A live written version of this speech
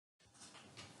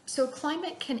So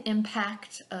climate can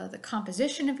impact the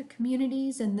composition of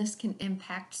communities, and this can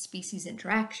impact species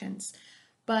interactions.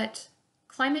 But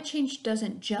climate change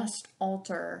doesn't just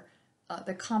alter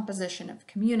the composition of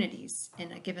communities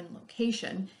in a given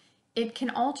location. It can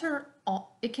also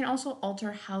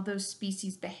alter how those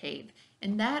species behave,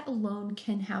 and that alone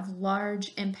can have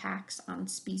large impacts on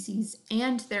species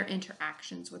and their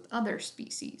interactions with other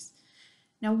species.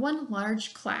 Now, one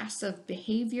large class of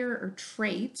behavior or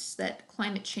traits that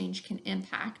climate change can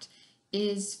impact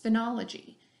is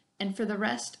phenology. And for the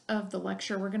rest of the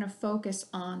lecture, we're going to focus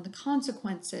on the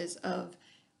consequences of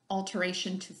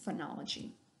alteration to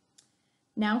phenology.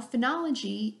 Now,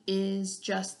 phenology is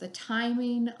just the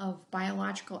timing of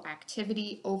biological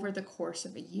activity over the course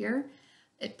of a year,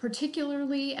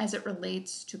 particularly as it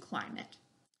relates to climate.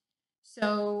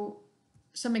 So,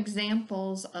 some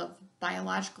examples of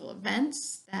biological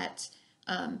events that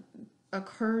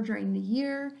occur during the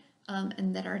year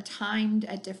and that are timed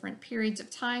at different periods of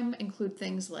time include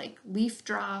things like leaf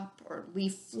drop or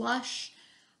leaf flush,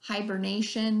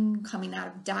 hibernation, coming out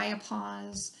of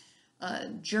diapause,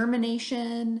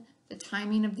 germination, the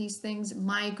timing of these things,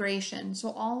 migration.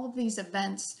 So all of these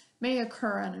events may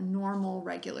occur on a normal,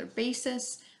 regular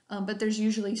basis, but there's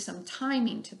usually some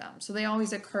timing to them. So they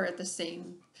always occur at the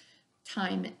same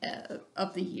time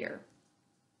of the year.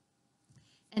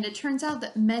 And it turns out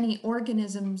that many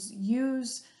organisms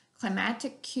use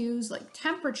climatic cues like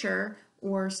temperature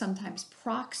or sometimes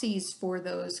proxies for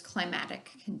those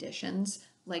climatic conditions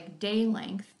like day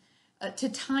length to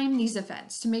time these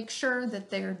events to make sure that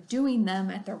they're doing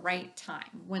them at the right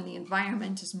time when the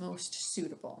environment is most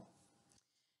suitable.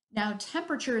 Now,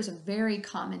 temperature is a very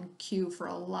common cue for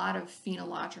a lot of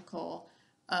phenological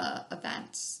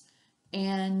events.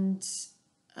 And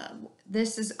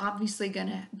this is obviously going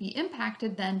to be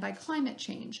impacted then by climate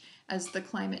change. As the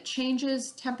climate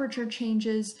changes, temperature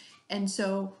changes, and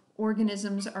so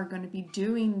organisms are going to be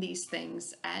doing these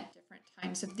things at different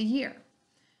times of the year.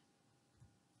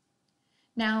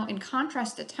 Now, in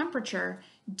contrast to temperature,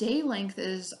 day length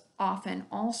is often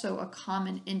also a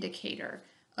common indicator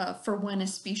for when a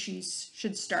species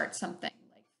should start something,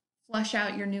 like flush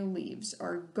out your new leaves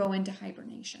or go into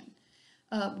hibernation.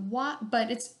 But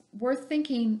it's worth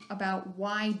thinking about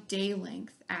why day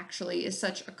length actually is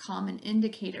such a common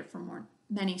indicator for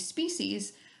many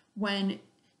species, when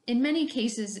in many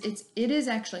cases it is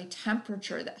actually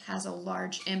temperature that has a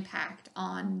large impact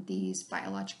on these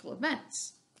biological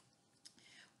events.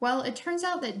 Well, it turns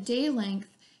out that day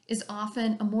length is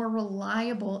often a more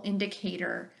reliable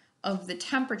indicator of the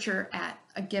temperature at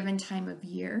a given time of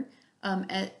year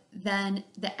than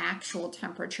the actual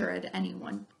temperature at any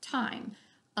one time.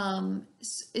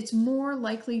 It's more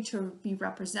likely to be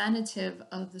representative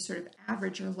of the sort of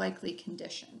average or likely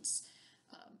conditions.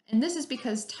 And this is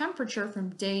because temperature from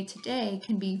day to day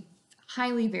can be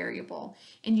highly variable,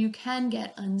 and you can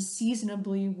get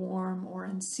unseasonably warm or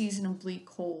unseasonably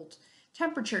cold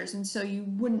temperatures, and so you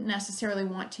wouldn't necessarily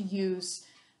want to use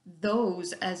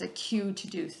those as a cue to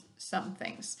do some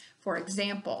things. For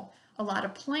example, a lot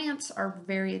of plants are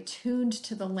very attuned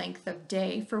to the length of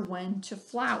day for when to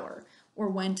flower or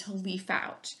when to leaf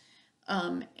out.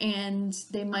 And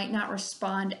they might not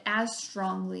respond as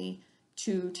strongly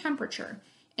to temperature.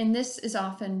 And this is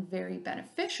often very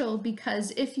beneficial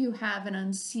because if you have an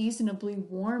unseasonably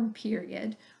warm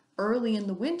period early in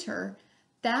the winter,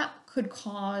 that could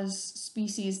cause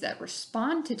species that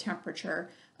respond to temperature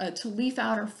to leaf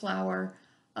out or flower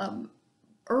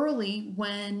early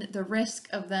when the risk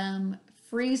of them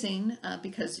freezing,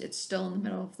 because it's still in the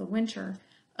middle of the winter,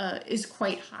 is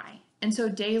quite high. And so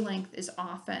day length is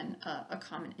often a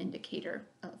common indicator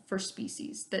for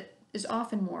species that is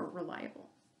often more reliable.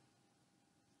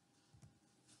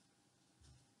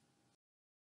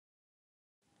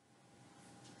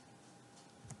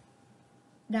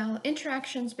 Now,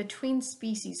 interactions between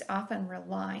species often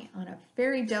rely on a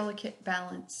very delicate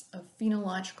balance of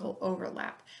phenological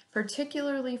overlap,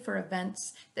 particularly for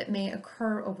events that may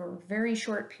occur over a very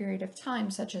short period of time,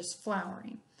 such as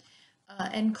flowering.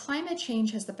 And climate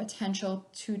change has the potential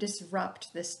to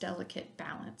disrupt this delicate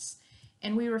balance.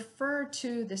 And we refer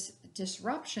to this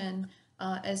disruption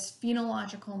as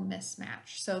phenological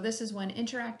mismatch. So this is when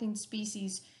interacting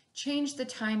species change the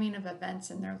timing of events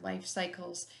in their life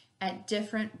cycles at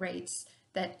different rates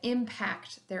that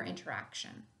impact their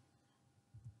interaction.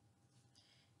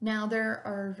 Now, there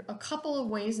are a couple of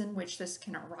ways in which this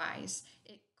can arise.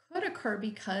 It could occur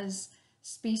because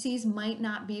species might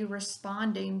not be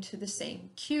responding to the same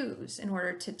cues in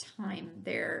order to time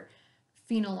their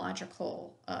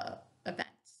phenological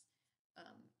events.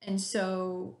 And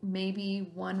so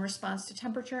maybe one responds to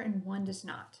temperature and one does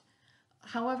not.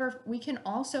 However, we can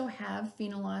also have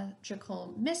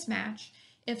phenological mismatch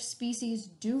if species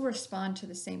do respond to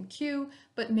the same cue,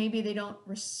 but maybe they don't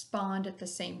respond at the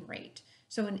same rate.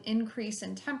 So an increase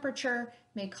in temperature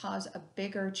may cause a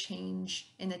bigger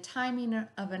change in the timing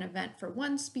of an event for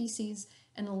one species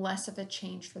and less of a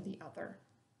change for the other.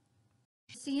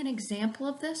 To see an example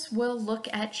of this, we'll look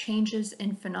at changes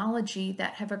in phenology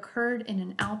that have occurred in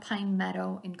an alpine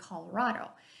meadow in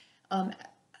Colorado.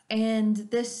 And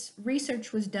this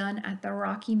research was done at the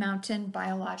Rocky Mountain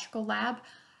Biological Lab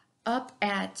up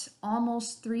at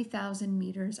almost 3,000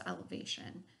 meters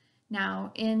elevation.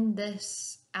 Now, in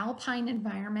this alpine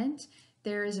environment,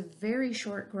 there is a very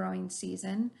short growing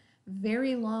season,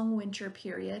 very long winter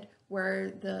period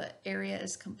where the area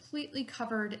is completely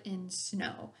covered in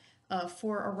snow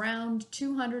for around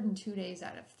 202 days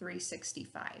out of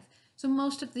 365. So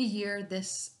most of the year,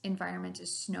 this environment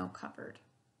is snow covered.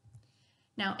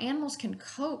 Now, animals can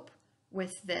cope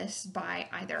with this by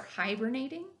either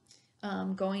hibernating,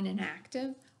 going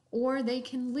inactive, or they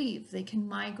can leave. They can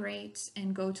migrate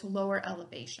and go to lower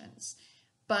elevations.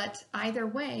 But either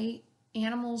way,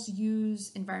 animals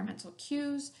use environmental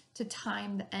cues to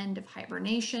time the end of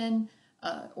hibernation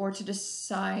or to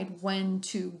decide when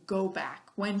to go back,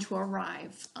 when to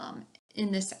arrive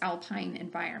in this alpine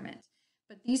environment.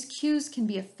 But these cues can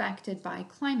be affected by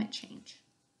climate change.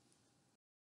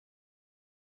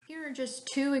 Here are just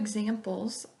two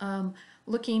examples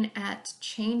looking at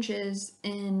changes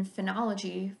in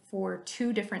phenology for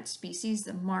two different species,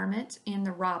 the marmot and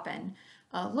the robin.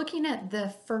 Looking at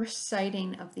the first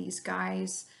sighting of these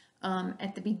guys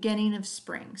at the beginning of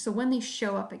spring. So when they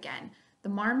show up again, the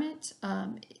marmot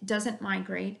doesn't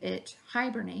migrate, it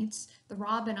hibernates. The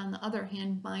robin, on the other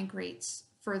hand, migrates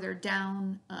further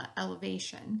down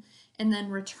elevation and then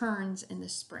returns in the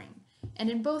spring.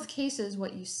 And in both cases,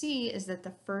 what you see is that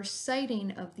the first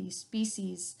sighting of these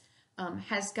species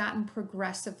has gotten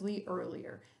progressively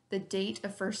earlier. The date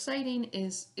of first sighting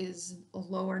is a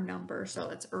lower number, so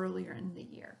it's earlier in the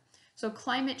year. So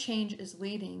climate change is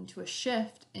leading to a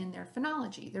shift in their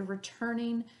phenology. They're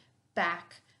returning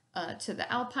back to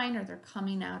the alpine, or they're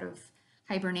coming out of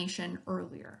hibernation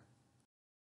earlier.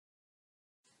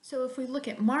 So if we look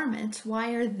at marmots,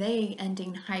 why are they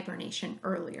ending hibernation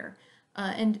earlier?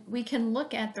 And we can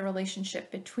look at the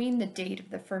relationship between the date of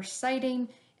the first sighting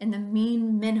and the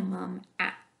mean minimum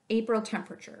at April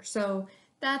temperature. So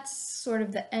that's sort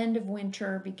of the end of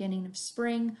winter, beginning of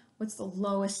spring. What's the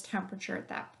lowest temperature at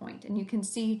that point? And you can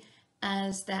see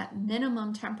as that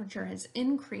minimum temperature has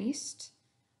increased,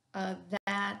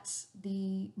 that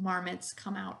the marmots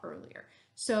come out earlier.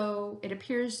 So it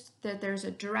appears that there's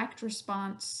a direct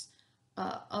response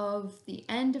of the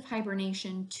end of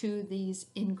hibernation to these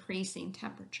increasing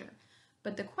temperature.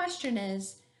 But the question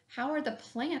is, how are the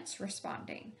plants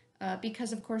responding?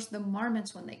 Because of course the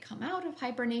marmots, when they come out of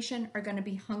hibernation, are going to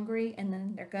be hungry and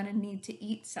then they're going to need to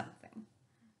eat something.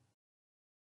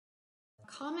 A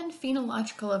common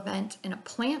phenological event in a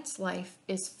plant's life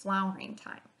is flowering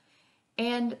time.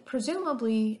 And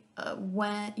presumably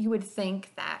when you would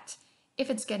think that if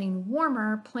it's getting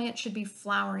warmer, plants should be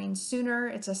flowering sooner.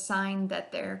 It's a sign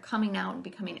that they're coming out and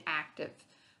becoming active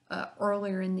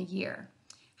earlier in the year.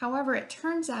 However, it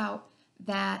turns out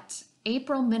that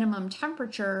April minimum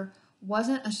temperature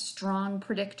wasn't a strong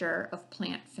predictor of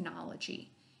plant phenology.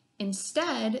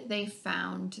 Instead, they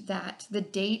found that the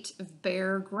date of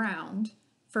bare ground,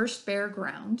 first bare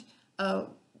ground,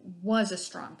 was a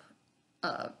strong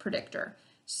predictor.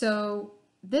 So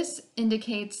this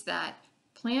indicates that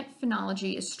plant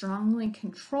phenology is strongly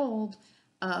controlled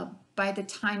by the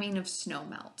timing of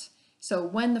snowmelt. So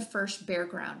when the first bare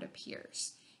ground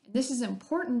appears. And this is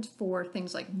important for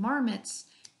things like marmots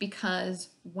because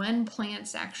when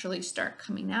plants actually start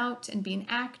coming out and being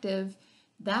active,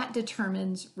 that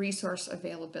determines resource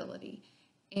availability.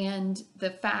 And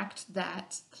the fact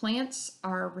that plants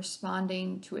are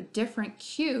responding to a different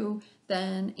cue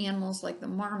than animals like the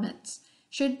marmots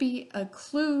should be a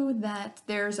clue that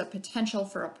there's a potential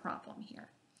for a problem here.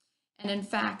 And in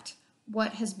fact,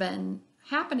 what has been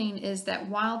happening is that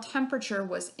while temperature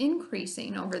was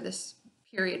increasing over this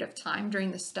period of time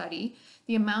during the study,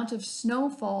 the amount of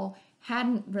snowfall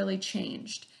hadn't really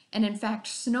changed. And in fact,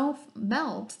 snow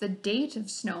melt, the date of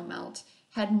snow melt,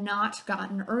 had not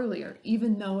gotten earlier,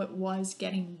 even though it was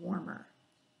getting warmer.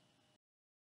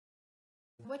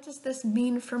 What does this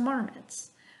mean for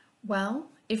marmots? Well,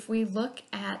 if we look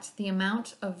at the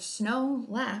amount of snow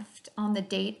left on the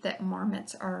date that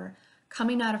marmots are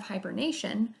coming out of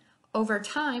hibernation, over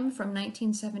time from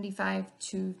 1975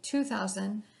 to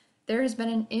 2000, there has been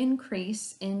an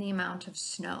increase in the amount of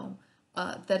snow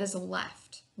that is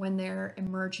left. when they're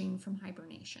emerging from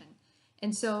hibernation.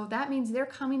 And so that means they're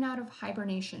coming out of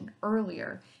hibernation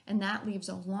earlier, and that leaves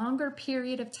a longer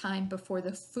period of time before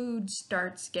the food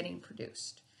starts getting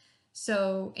produced.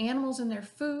 So animals and their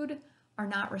food are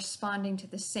not responding to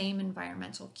the same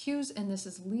environmental cues, and this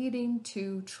is leading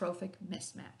to trophic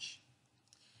mismatch.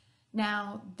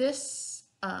 Now, this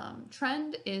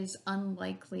trend is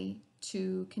unlikely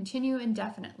to continue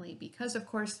indefinitely because, of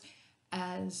course,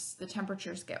 as the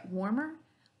temperatures get warmer,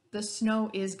 the snow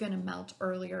is going to melt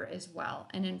earlier as well.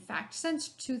 And in fact, since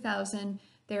 2000,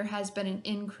 there has been an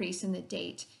increase in the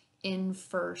date in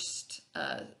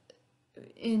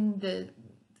the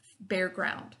bare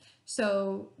ground.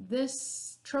 So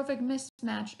this trophic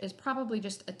mismatch is probably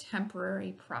just a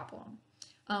temporary problem.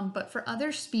 But for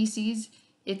other species,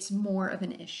 it's more of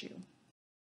an issue.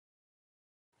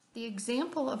 The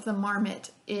example of the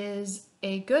marmot is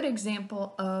a good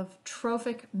example of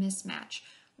trophic mismatch,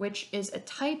 which is a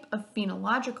type of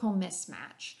phenological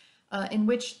mismatch in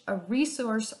which a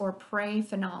resource or prey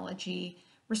phenology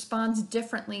responds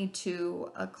differently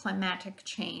to a climatic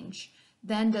change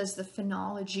than does the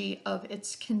phenology of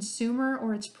its consumer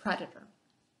or its predator.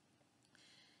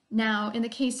 Now, in the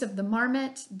case of the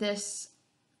marmot, this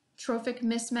trophic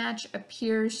mismatch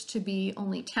appears to be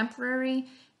only temporary.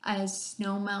 As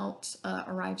snowmelt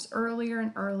arrives earlier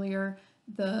and earlier,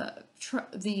 the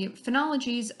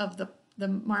phenologies of the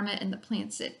marmot and the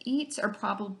plants it eats are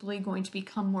probably going to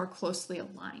become more closely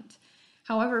aligned.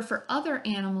 However, for other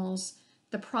animals,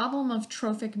 the problem of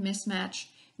trophic mismatch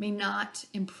may not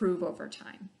improve over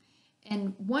time.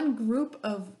 And one group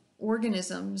of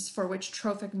organisms for which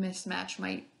trophic mismatch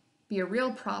might be a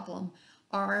real problem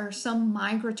are some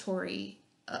migratory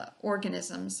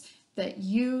organisms that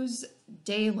use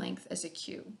day length as a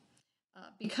cue.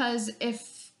 Because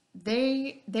if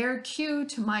their cue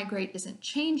to migrate isn't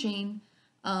changing,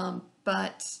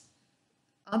 but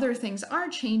other things are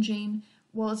changing,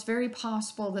 well, it's very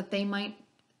possible that they might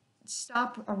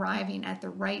stop arriving at the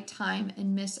right time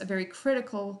and miss a very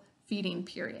critical feeding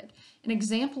period. An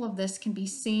example of this can be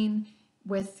seen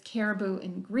with caribou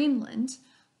in Greenland.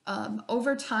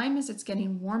 Over time, as it's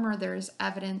getting warmer, there's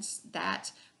evidence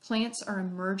that plants are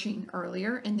emerging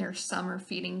earlier in their summer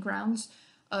feeding grounds.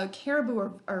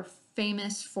 Caribou are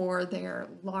famous for their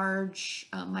large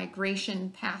migration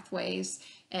pathways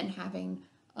and having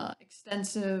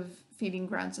extensive feeding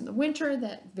grounds in the winter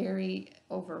that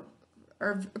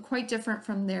are quite different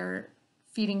from their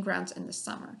feeding grounds in the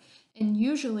summer. And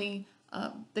usually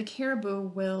the caribou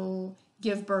will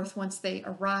give birth once they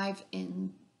arrive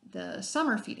in the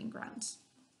summer feeding grounds.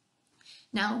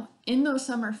 Now, in those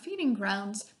summer feeding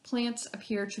grounds, plants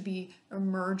appear to be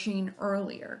emerging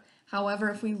earlier. However,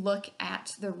 if we look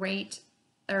at the rate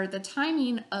or the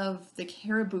timing of the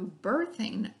caribou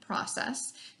birthing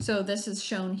process, so this is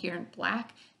shown here in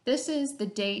black, this is the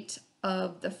date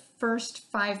of the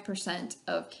first 5%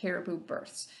 of caribou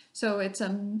births. So it's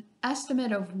an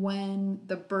estimate of when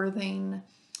the birthing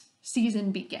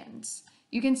season begins.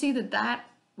 You can see that that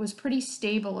was pretty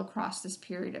stable across this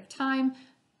period of time,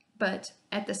 but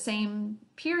at the same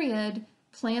period,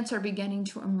 plants are beginning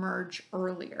to emerge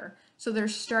earlier. So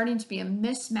there's starting to be a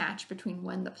mismatch between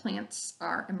when the plants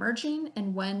are emerging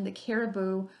and when the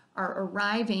caribou are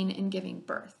arriving and giving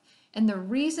birth. And the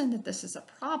reason that this is a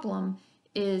problem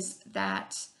is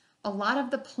that a lot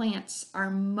of the plants are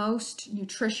most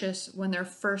nutritious when they're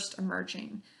first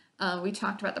emerging. We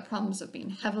talked about the problems of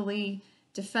being heavily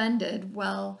defended.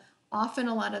 Well, often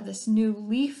a lot of this new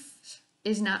leaf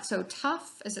is not so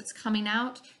tough as it's coming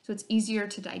out, so it's easier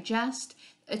to digest.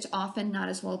 It's often not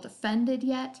as well defended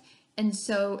yet, and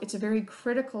so it's a very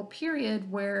critical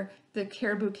period where the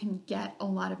caribou can get a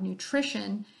lot of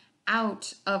nutrition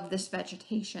out of this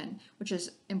vegetation, which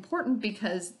is important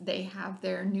because they have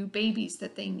their new babies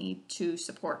that they need to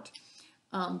support.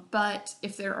 But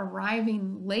if they're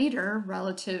arriving later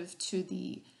relative to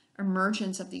the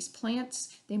emergence of these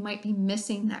plants, they might be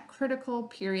missing that critical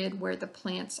period where the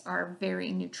plants are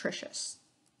very nutritious.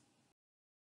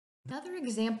 Another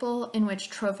example in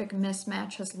which trophic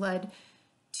mismatch has led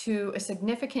to a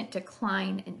significant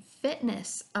decline in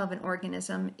fitness of an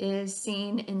organism is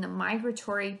seen in the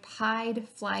migratory pied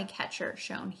flycatcher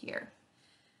shown here.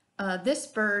 This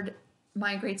bird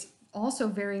migrates also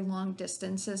very long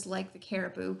distances like the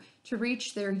caribou to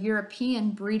reach their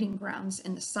European breeding grounds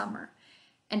in the summer.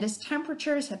 And as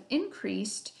temperatures have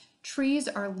increased, trees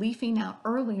are leafing out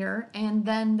earlier, and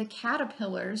then the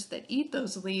caterpillars that eat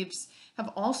those leaves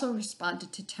have also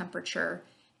responded to temperature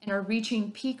and are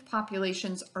reaching peak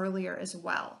populations earlier as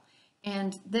well.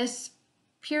 And this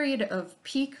period of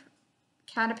peak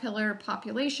caterpillar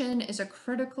population is a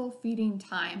critical feeding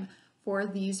time for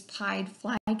these pied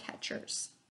flycatchers.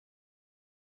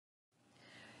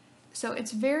 So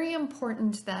it's very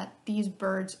important that these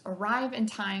birds arrive in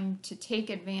time to take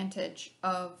advantage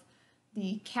of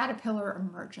the caterpillar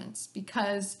emergence,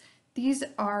 because these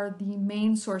are the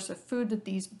main source of food that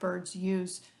these birds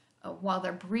use while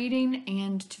they're breeding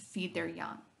and to feed their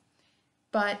young.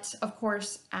 But of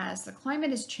course, as the climate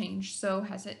has changed, so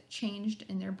has it changed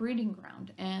in their breeding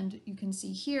ground. And you can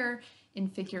see here in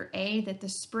figure A that the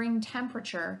spring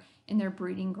temperature in their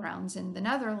breeding grounds in the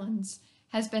Netherlands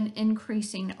has been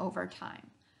increasing over time.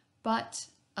 But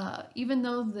even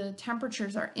though the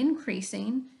temperatures are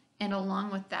increasing, and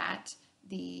along with that,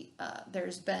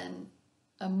 there's been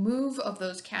a move of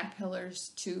those caterpillars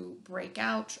to break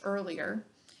out earlier,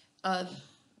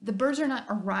 the birds are not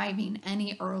arriving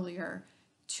any earlier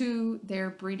to their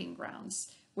breeding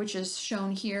grounds, which is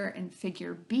shown here in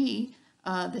figure B.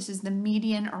 This is the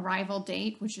median arrival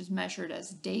date, which is measured as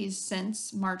days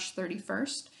since March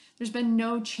 31st. There's been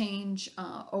no change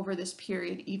over this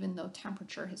period, even though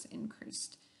temperature has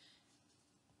increased.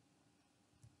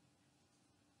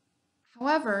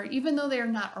 However, even though they are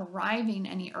not arriving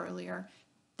any earlier,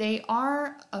 they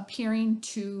are appearing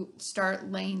to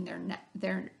start laying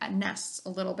their nests a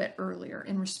little bit earlier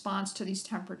in response to these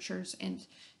temperatures and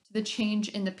to the change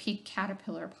in the peak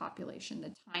caterpillar population,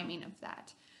 the timing of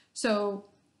that. So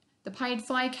the pied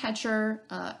flycatcher,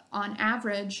 on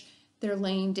average, their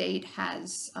laying date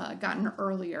has gotten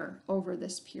earlier over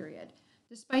this period,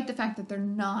 despite the fact that they're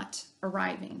not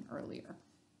arriving earlier.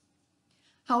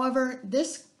 However,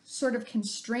 this sort of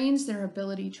constrains their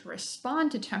ability to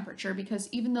respond to temperature, because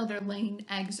even though they're laying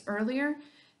eggs earlier,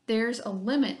 there's a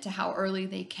limit to how early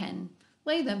they can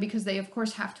lay them, because they of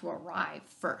course have to arrive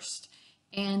first.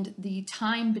 And the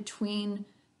time between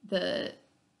the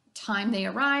time they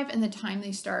arrive and the time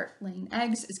they start laying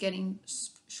eggs is getting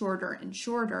shorter and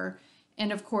shorter.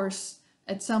 And of course,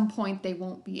 at some point they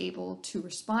won't be able to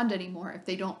respond anymore if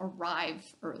they don't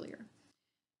arrive earlier.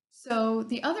 So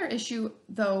the other issue,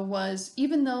 though, was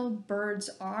even though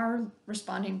birds are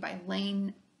responding by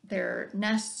laying their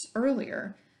nests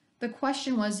earlier, the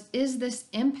question was, is this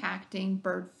impacting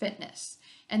bird fitness?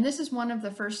 And this is one of the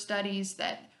first studies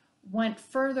that went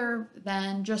further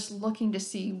than just looking to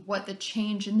see what the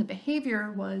change in the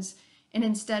behavior was, and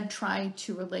instead tried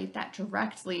to relate that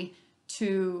directly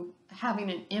to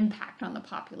having an impact on the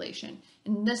population.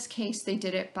 In this case, they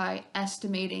did it by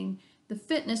estimating the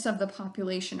fitness of the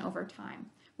population over time,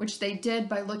 which they did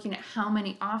by looking at how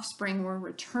many offspring were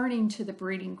returning to the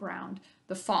breeding ground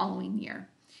the following year.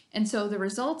 And so the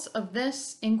results of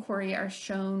this inquiry are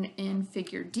shown in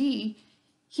figure D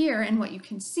here, and what you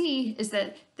can see is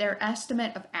that their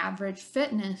estimate of average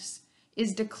fitness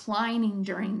is declining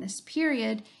during this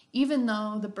period, even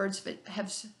though the birds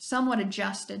have somewhat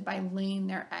adjusted by laying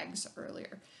their eggs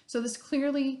earlier. So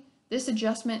this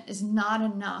adjustment is not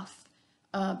enough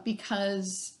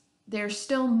because they're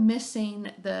still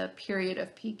missing the period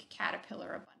of peak caterpillar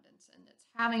abundance, and it's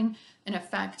having an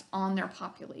effect on their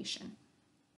population.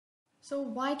 So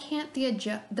why can't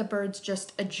the birds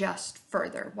just adjust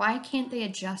further? Why can't they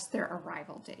adjust their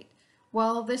arrival date?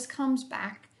 Well, this comes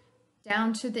back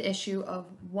down to the issue of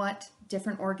what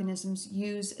different organisms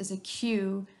use as a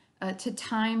cue to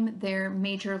time their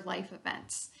major life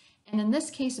events. And in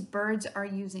this case, birds are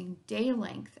using day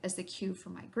length as the cue for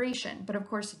migration. But of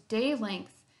course, day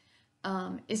length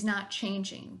is not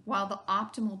changing, while the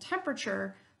optimal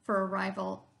temperature for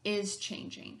arrival is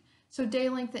changing. So day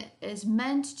length is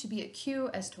meant to be a cue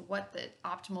as to what the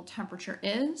optimal temperature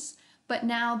is, but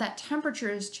now that temperature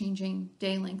is changing,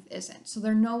 day length isn't. So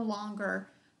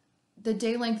the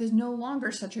day length is no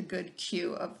longer such a good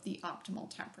cue of the optimal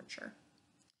temperature.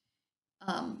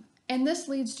 And this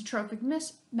leads to trophic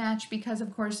mismatch because,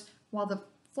 of course, while the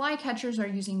flycatchers are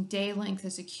using day length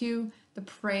as a cue, the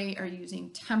prey are using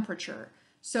temperature.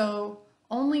 So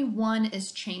only one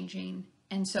is changing,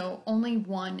 and so only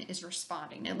one is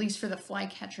responding, at least for the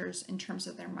flycatchers in terms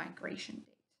of their migration date.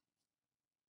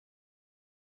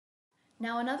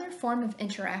 Now, another form of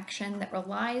interaction that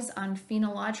relies on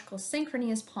phenological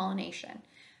synchrony is pollination.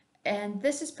 And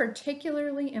this is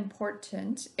particularly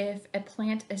important if a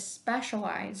plant is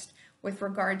specialized with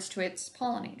regards to its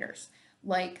pollinators,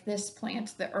 like this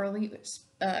plant, the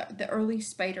early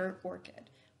spider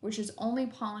orchid, which is only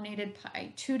pollinated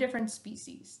by 2 different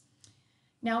species.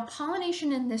 Now,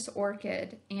 pollination in this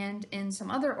orchid and in some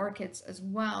other orchids as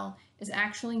well is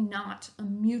actually not a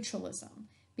mutualism,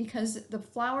 because the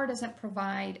flower doesn't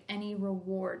provide any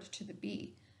reward to the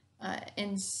bee.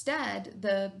 Instead,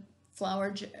 the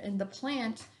flower and the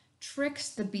plant tricks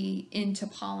the bee into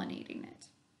pollinating it.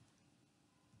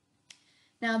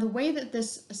 Now, the way that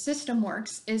this system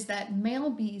works is that male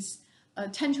bees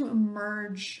tend to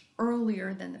emerge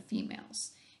earlier than the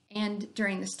females. And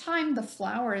during this time, the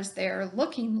flower is there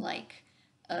looking like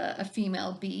a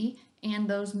female bee, and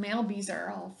those male bees are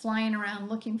all flying around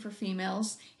looking for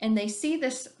females, and they see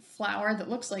this flower that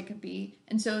looks like a bee,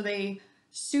 and so they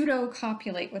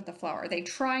pseudo-copulate with the flower. They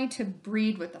try to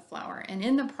breed with the flower, and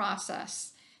in the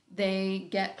process, they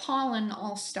get pollen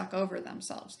all stuck over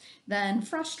themselves. Then,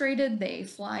 frustrated, they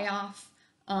fly off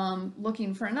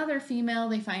looking for another female.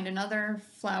 They find another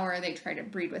flower, they try to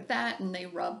breed with that, and they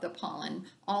rub the pollen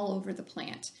all over the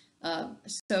plant.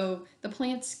 So the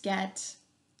plants get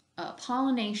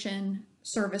pollination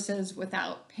services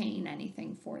without paying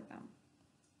anything for them.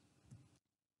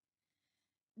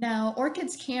 Now,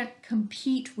 orchids can't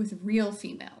compete with real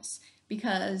females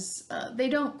because they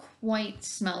don't quite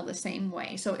smell the same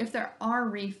way. So if there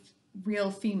are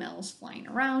real females flying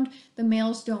around, the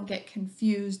males don't get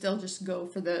confused. They'll just go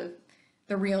for the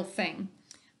real thing.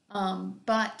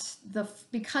 But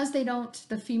because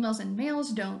the females and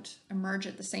males don't emerge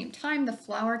at the same time, the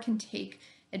flower can take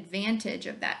advantage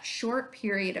of that short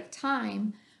period of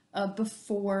time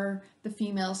before the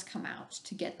females come out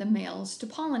to get the males to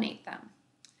pollinate them.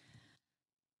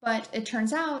 But it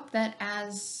turns out that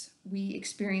as we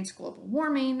experience global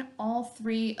warming, all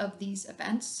three of these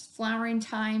events, flowering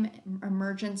time,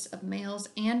 emergence of males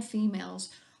and females,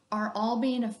 are all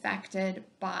being affected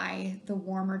by the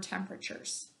warmer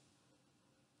temperatures.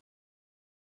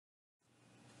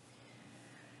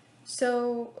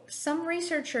 So some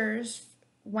researchers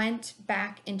went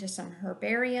back into some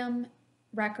herbarium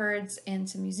records and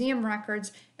some museum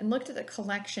records and looked at the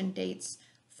collection dates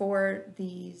for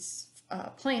these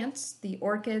plants, the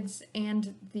orchids,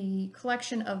 and the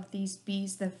collection of these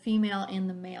bees, the female and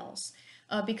the males,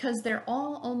 because they're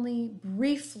all only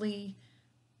briefly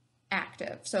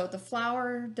active. So the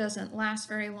flower doesn't last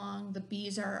very long, the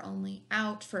bees are only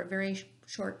out for a very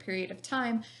short period of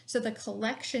time. So the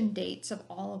collection dates of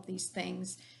all of these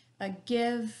things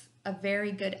give a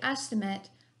very good estimate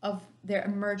of their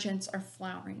emergence or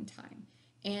flowering time.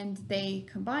 And they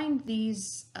combined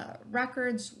these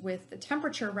records with the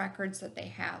temperature records that they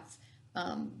have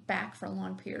back for a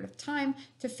long period of time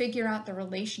to figure out the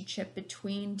relationship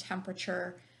between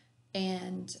temperature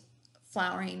and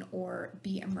flowering or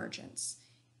bee emergence.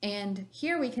 And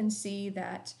here we can see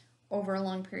that over a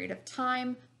long period of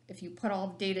time, if you put all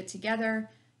the data together,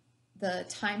 the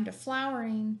time to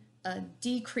flowering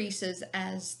decreases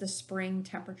as the spring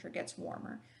temperature gets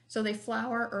warmer. So they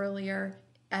flower earlier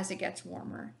as it gets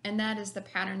warmer. And that is the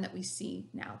pattern that we see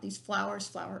now. These flowers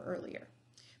flower earlier.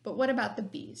 But what about the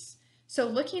bees? So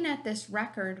looking at this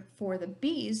record for the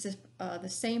bees, the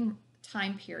same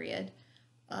time period,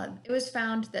 it was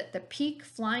found that the peak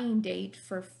flying date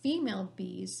for female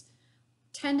bees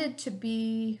tended to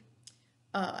be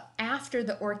after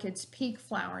the orchid's peak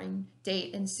flowering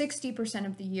date in 60%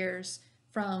 of the years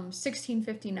from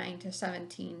 1659 to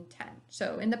 1710.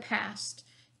 So in the past,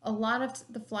 a lot of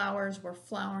the flowers were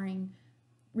flowering,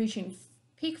 reaching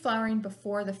peak flowering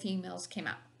before the females came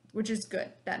out, which is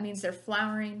good. That means they're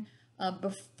flowering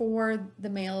before the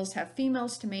males have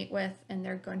females to mate with, and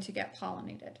they're going to get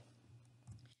pollinated.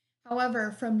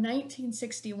 However, from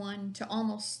 1961 to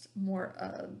almost more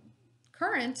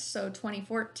current, so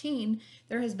 2014,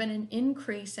 there has been an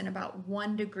increase in about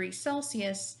 1 degree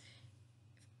Celsius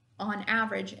on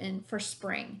average for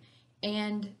spring.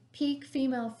 And peak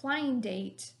female flying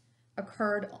date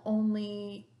occurred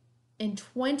only in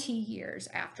 20 years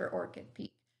after orchid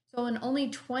peak. So in only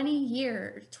 20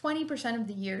 years, 20% of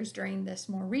the years during this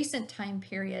more recent time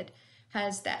period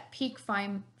has that peak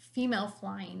female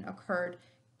flying occurred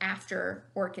after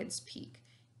orchids peak.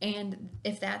 And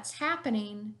if that's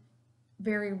happening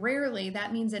very rarely,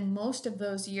 that means in most of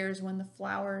those years when the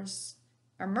flowers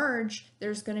emerge,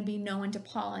 there's going to be no one to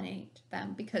pollinate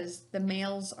them because the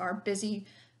males are busy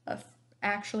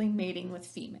actually mating with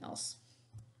females.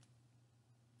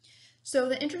 So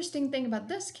the interesting thing about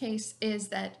this case is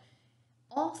that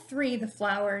all three, the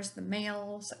flowers, the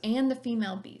males, and the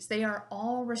female bees, they are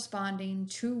all responding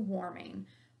to warming,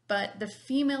 but the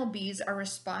female bees are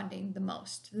responding the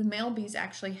most. The male bees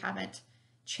actually haven't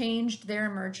changed their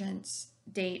emergence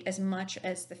date as much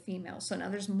as the females. So now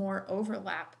there's more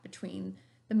overlap between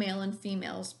the male and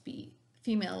female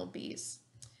bees.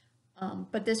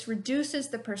 But this reduces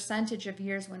the percentage of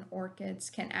years when orchids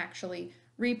can actually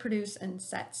reproduce and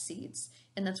set seeds.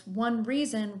 And that's one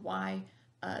reason why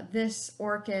this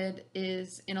orchid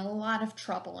is in a lot of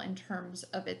trouble in terms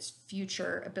of its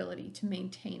future ability to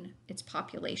maintain its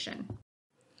population.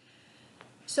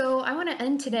 So I want to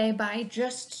end today by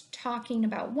just talking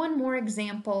about one more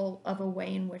example of a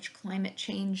way in which climate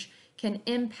change can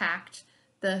impact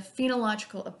the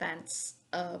phenological events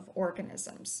of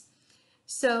organisms.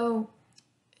 So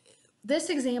this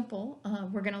example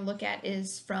we're going to look at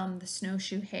is from the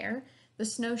snowshoe hare. The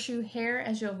snowshoe hare,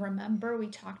 as you'll remember, we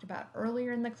talked about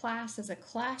earlier in the class, is a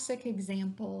classic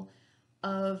example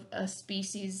of a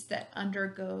species that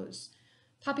undergoes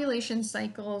population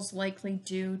cycles likely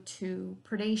due to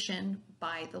predation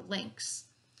by the lynx.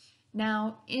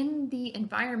 Now, in the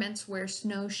environments where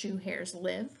snowshoe hares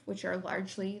live, which are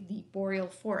largely the boreal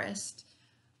forest,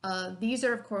 these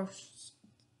are, of course,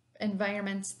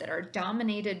 environments that are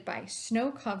dominated by snow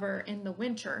cover in the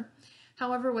winter.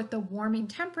 However, with the warming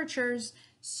temperatures,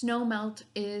 snowmelt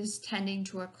is tending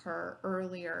to occur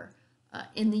earlier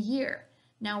in the year.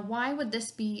 Now, why would this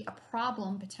be a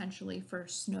problem potentially for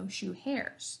snowshoe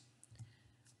hares?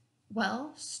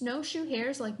 Well, snowshoe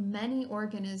hares, like many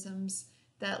organisms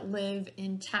that live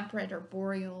in temperate or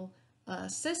boreal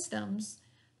systems,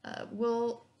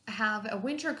 will have a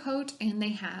winter coat and they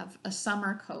have a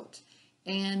summer coat.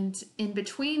 And in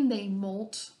between, they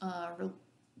molt,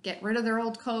 get rid of their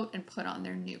old coat and put on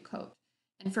their new coat.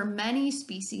 And for many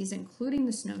species, including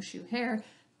the snowshoe hare,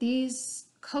 these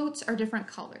coats are different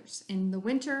colors. In the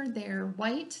winter, they're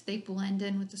white, they blend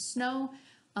in with the snow,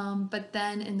 but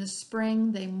then in the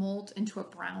spring, they molt into a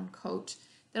brown coat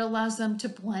that allows them to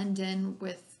blend in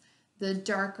with the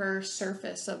darker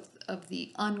surface of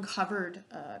the uncovered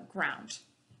ground.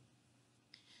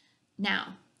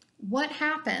 Now, what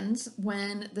happens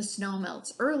when the snow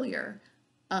melts earlier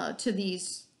to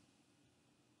these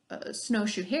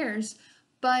snowshoe hares,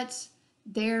 but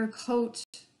their coat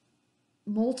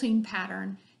molting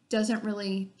pattern doesn't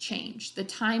really change? The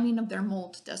timing of their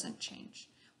molt doesn't change.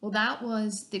 Well, that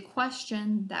was the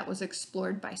question that was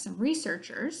explored by some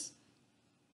researchers.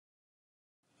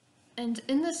 And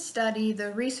in this study,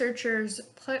 the researchers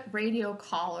put radio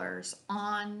collars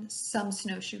on some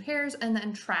snowshoe hares and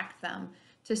then tracked them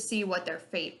to see what their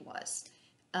fate was.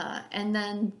 And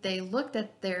then they looked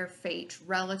at their fate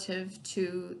relative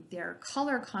to their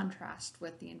color contrast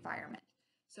with the environment.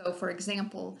 So for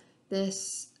example,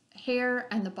 this hare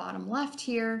in the bottom left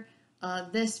here,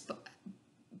 this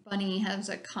bunny has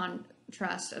a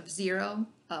contrast of 0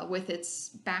 with its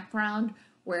background,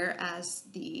 whereas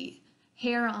the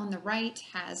hare on the right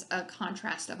has a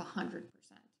contrast of 100%.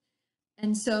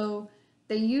 And so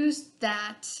they used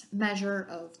that measure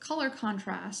of color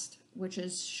contrast, which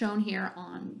is shown here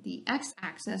on the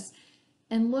x-axis,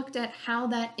 and looked at how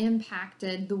that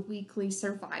impacted the weekly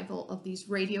survival of these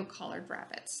radio-collared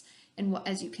rabbits. And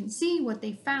as you can see, what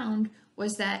they found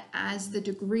was that as the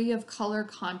degree of color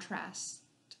contrast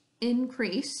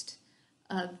increased,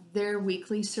 their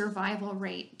weekly survival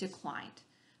rate declined.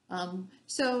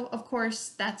 So, of course,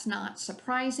 that's not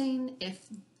surprising if,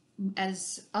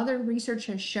 as other research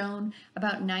has shown,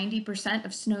 about 90%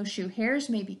 of snowshoe hares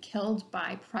may be killed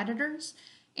by predators.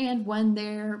 And when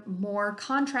they're more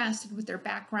contrasted with their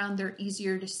background, they're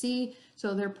easier to see,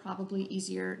 so they're probably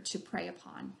easier to prey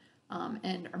upon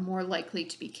and are more likely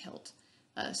to be killed.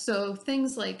 So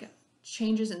things like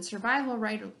changes in survival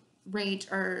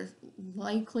rate are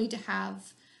likely to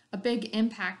have a big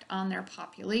impact on their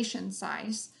population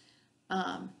size.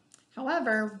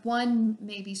 However, one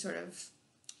maybe sort of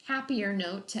happier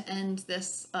note to end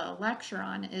this lecture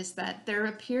on is that there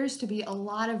appears to be a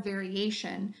lot of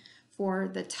variation for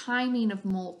the timing of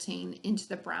molting into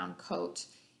the brown coat,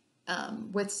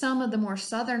 with some of the more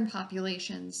southern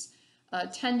populations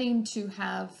tending to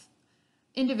have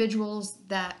individuals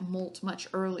that molt much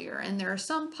earlier. And there are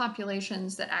some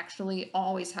populations that actually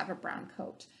always have a brown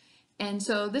coat. And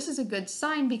so this is a good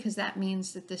sign because that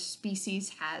means that the species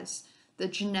has the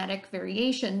genetic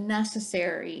variation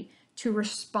necessary to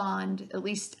respond, at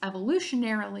least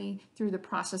evolutionarily, through the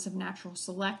process of natural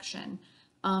selection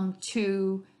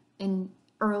to an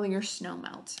earlier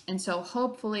snowmelt. And so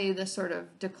hopefully the sort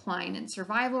of decline in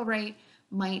survival rate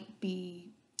might be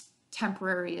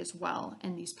temporary as well,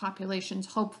 and these populations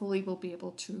hopefully will be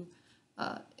able to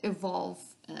evolve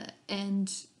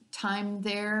and time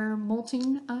their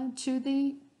molting to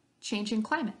the changing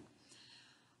climate.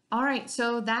 All right,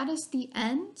 so that is the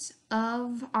end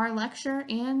of our lecture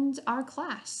and our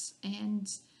class, and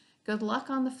good luck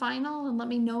on the final, and let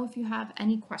me know if you have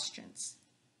any questions.